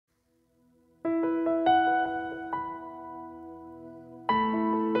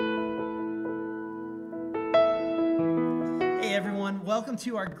welcome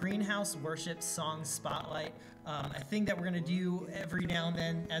to our Greenhouse Worship Song Spotlight, a thing that we're going to do every now and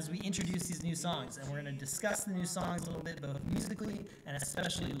then as we introduce these new songs. And we're going to discuss the new songs a little bit, both musically and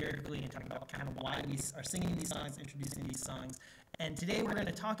especially lyrically, and talk about kind of why we are singing these songs, introducing these songs. And today we're going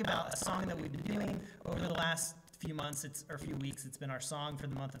to talk about a song that we've been doing over the last few months, or few weeks. It's been our song for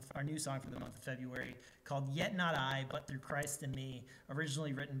the month of, our new song for the month of February, called Yet Not I, But Through Christ in Me,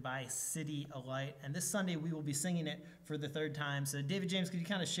 originally written by City Alight. And this Sunday we will be singing it for the third time. So David James, could you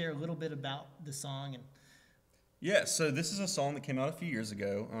kind of share a little bit about the song? Yeah, so this is a song that came out a few years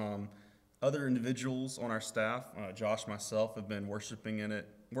ago. Other individuals on our staff, Josh, myself, have been worshiping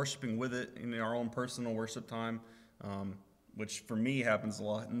with it in our own personal worship time, which for me happens a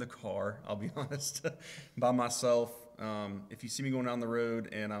lot in the car, I'll be honest, by myself. If you see me going down the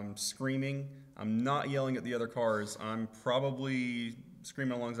road and I'm screaming, I'm not yelling at the other cars. I'm probably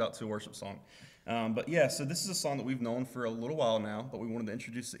screaming my lungs out to a worship song. But yeah, so this is a song that we've known for a little while now, but we wanted to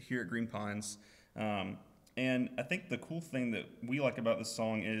introduce it here at Green Pines. And I think the cool thing that we like about this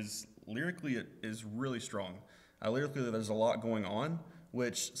song is lyrically it is really strong. Lyrically there's a lot going on,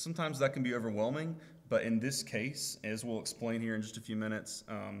 which sometimes that can be overwhelming. But in this case, as we'll explain here in just a few minutes,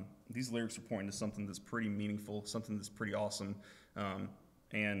 these lyrics are pointing to something that's pretty meaningful, something that's pretty awesome,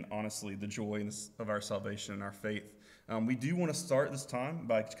 and honestly, the joy of our salvation and our faith. We do want to start this time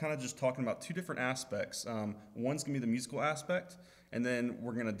by kind of just talking about two different aspects. One's going to be the musical aspect, and then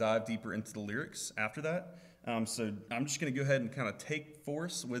we're going to dive deeper into the lyrics after that. So I'm just going to go ahead and kind of take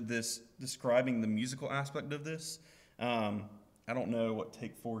force with this, describing the musical aspect of this. I don't know what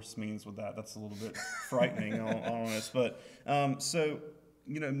take force means with that. That's a little bit frightening, I'll honest. But so,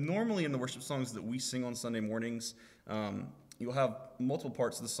 normally in the worship songs that we sing on Sunday mornings, you'll have multiple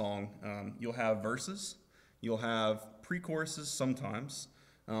parts of the song. You'll have verses. You'll have pre-choruses sometimes,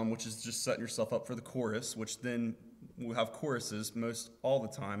 which is just setting yourself up for the chorus, which then we'll have choruses most all the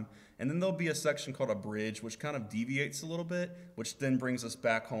time. And then there'll be a section called a bridge, which kind of deviates a little bit, which then brings us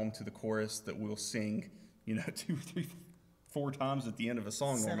back home to the chorus that we'll sing, 2, 3, 4 times at the end of a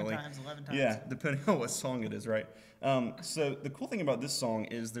song 7 normally. 7 times, 11 times. Yeah, depending on what song it is, right? So the cool thing about this song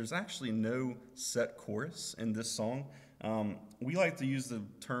is there's actually no set chorus in this song. We like to use the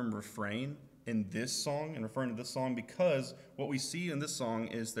term refrain in this song and referring to this song because what we see in this song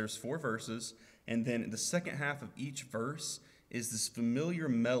is there's 4 verses, and then the second half of each verse is this familiar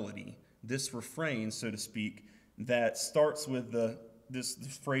melody, this refrain, so to speak, that starts with this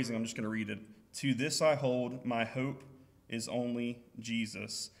phrasing. I'm just going to read it. To this I hold, my hope is only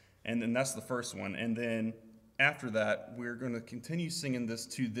Jesus. And then that's the first one. And then after that, we're going to continue singing this,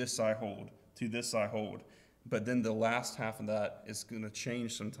 to this I hold, to this I hold. But then the last half of that is going to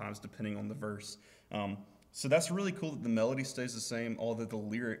change sometimes depending on the verse. So that's really cool that the melody stays the same, although the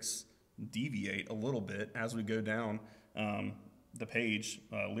lyrics deviate a little bit as we go down the page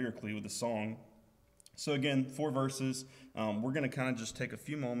lyrically with the song. So again, 4 verses. We're going to kind of just take a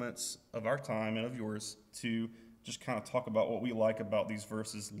few moments of our time and of yours to just kind of talk about what we like about these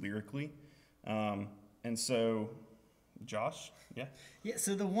verses lyrically. And so, Josh, yeah? Yeah,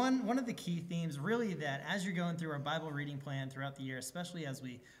 so the one of the key themes really that as you're going through our Bible reading plan throughout the year, especially as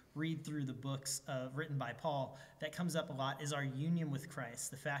we read through the books written by Paul, that comes up a lot is our union with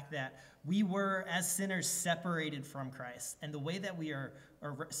Christ. The fact that we were, as sinners, separated from Christ. And the way that we are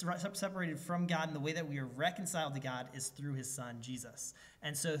separated from God and the way that we are reconciled to God is through his son, Jesus.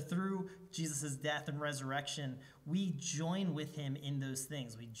 And so through Jesus' death and resurrection, we join with him in those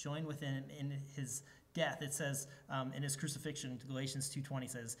things. We join with him in his death. It says in his crucifixion, Galatians 2:20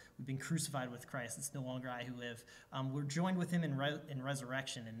 says, we've been crucified with Christ. It's no longer I who live. We're joined with him in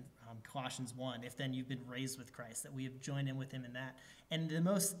resurrection in Colossians 1. If then you've been raised with Christ, that we have joined in with him in that. And the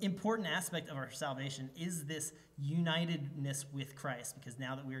most important aspect of our salvation is this unitedness with Christ, because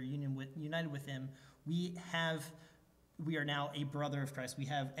now that we are united with him, we are now a brother of Christ. We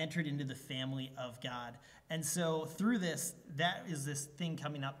have entered into the family of God. And so through this, that is this thing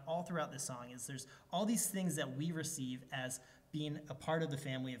coming up all throughout this song, is there's all these things that we receive as being a part of the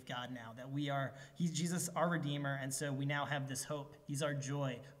family of God now, that he's Jesus, our Redeemer, and so we now have this hope. He's our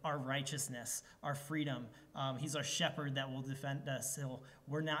joy, our righteousness, our freedom. He's our shepherd that will defend us.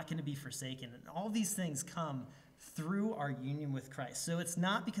 We're not going to be forsaken. And all these things come through our union with Christ. So it's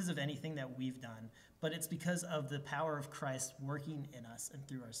not because of anything that we've done, but it's because of the power of Christ working in us and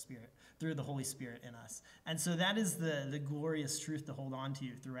through our Spirit, through the Holy Spirit in us. And so that is the glorious truth to hold on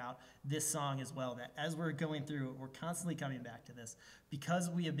to throughout this song as well, that as we're going through, we're constantly coming back to this.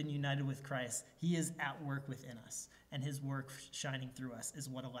 Because we have been united with Christ, he is at work within us, and his work shining through us is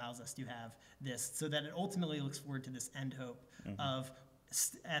what allows us to have this, so that it ultimately looks forward to this end hope of,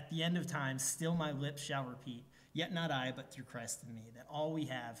 at the end of time, still my lips shall repeat, Yet not I, but through Christ in me. That all we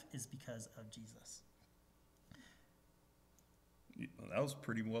have is because of Jesus. That was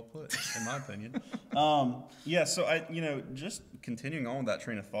pretty well put, in my opinion. Yeah, so just continuing on with that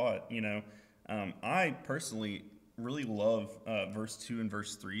train of thought, I personally really love verse 2 and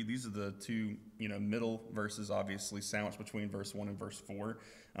verse 3. These are the two, middle verses, obviously, sandwiched between verse 1 and verse 4.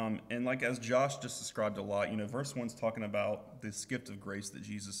 And like as Josh just described a lot, verse 1's talking about this gift of grace that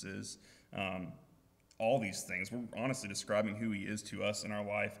Jesus is. All these things. We're honestly describing who he is to us in our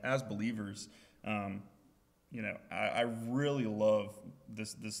life as believers. I really love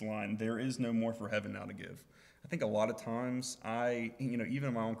this line, there is no more for heaven now to give. I think a lot of times even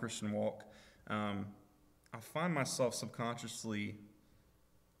in my own Christian walk, I find myself subconsciously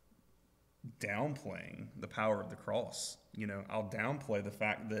downplaying the power of the cross. I'll downplay the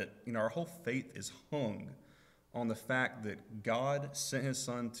fact that, our whole faith is hung on the fact that God sent his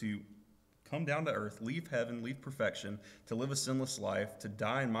son to come down to earth, leave heaven, leave perfection, to live a sinless life, to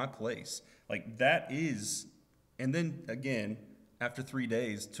die in my place. Like that is, and then again, after 3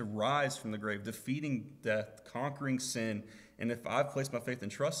 days, to rise from the grave, defeating death, conquering sin. And if I've placed my faith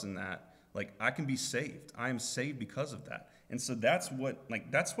and trust in that, like I can be saved. I am saved because of that. And so that's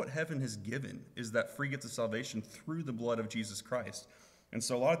what heaven has given, is that free gift of salvation through the blood of Jesus Christ. And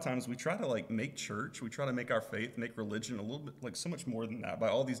so a lot of times we try to make church, we try to make our faith, make religion a little bit so much more than that by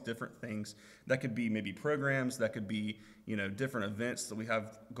all these different things. That could be maybe programs, that could be, different events that we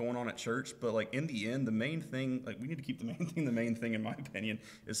have going on at church. But in the end, the main thing, we need to keep the main thing, in my opinion,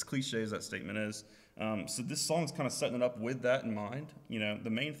 as cliche as that statement is. So this song's kind of setting it up with that in mind. The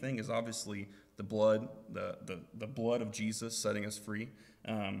main thing is obviously the blood, the blood of Jesus setting us free.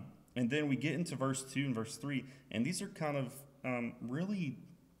 And then we get into verse 2 and verse 3, and these are kind of really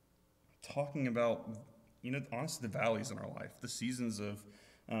talking about, honestly, the valleys in our life, the seasons of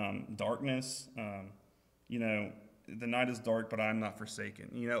darkness. The night is dark, but I am not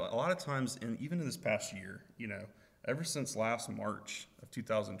forsaken. A lot of times, and even in this past year, ever since last March of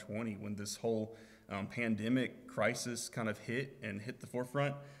 2020, when this whole pandemic crisis kind of hit the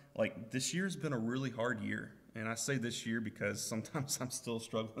forefront, this year's been a really hard year. And I say this year because sometimes I'm still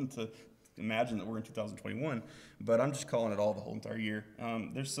struggling to imagine that we're in 2021, but I'm just calling it all the whole entire year.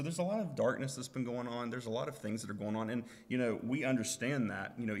 There's a lot of darkness that's been going on. There's a lot of things that are going on, and we understand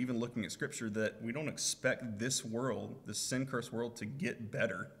that. Even looking at Scripture, that we don't expect this world, this sin-cursed world, to get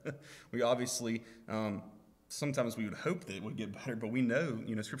better. We obviously sometimes we would hope that it would get better, but we know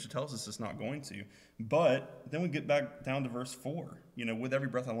Scripture tells us it's not going to. But then we get back down to verse 4. With every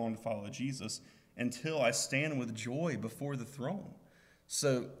breath I long to follow Jesus, until I stand with joy before the throne.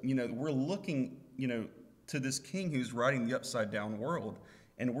 So, we're looking, to this king who's riding the upside down world,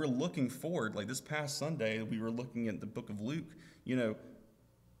 and we're looking forward. Like this past Sunday, we were looking at the book of Luke.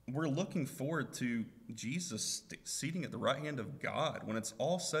 We're looking forward to Jesus seating at the right hand of God when it's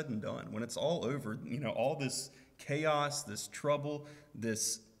all said and done, when it's all over, all this chaos, this trouble,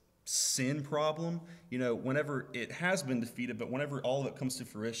 this sin problem, whenever it has been defeated, but whenever all of it comes to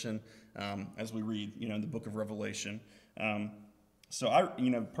fruition, as we read, in the book of Revelation. So I,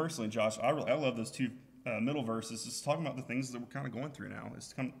 personally, Josh, I love those two middle verses. It's talking about the things that we're kind of going through now.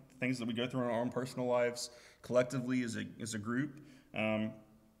 It's kind of things that we go through in our own personal lives, collectively as a group.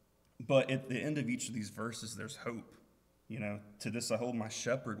 But at the end of each of these verses, there's hope. To this I hold, my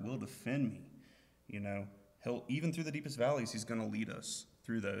shepherd will defend me. He'll, even through the deepest valleys, he's going to lead us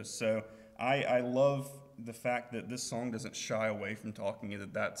through those. So I love the fact that this song doesn't shy away from talking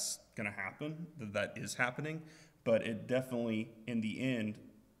that that's going to happen, that is happening. But it definitely, in the end,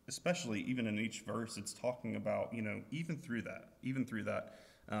 especially even in each verse, it's talking about, even through that,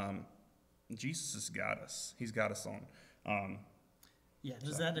 Jesus has got us. He's got us on.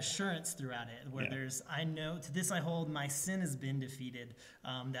 There's that assurance throughout it where there's, I know, to this I hold, my sin has been defeated,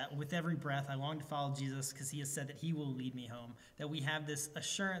 that with every breath I long to follow Jesus because he has said that he will lead me home, that we have this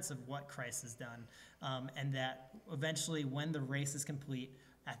assurance of what Christ has done, and that eventually when the race is complete,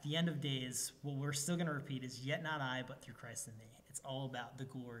 at the end of days, what we're still going to repeat is, yet not I, but through Christ in me. It's all about the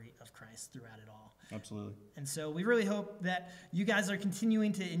glory of Christ throughout it all. Absolutely. And so we really hope that you guys are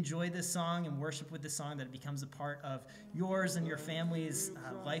continuing to enjoy this song and worship with this song, that it becomes a part of yours and your family's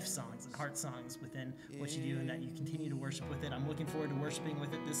life songs and heart songs within what you do, and that you continue to worship with it. I'm looking forward to worshiping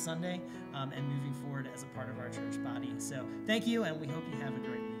with it this Sunday and moving forward as a part of our church body. So thank you, and we hope you have a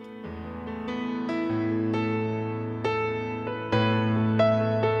great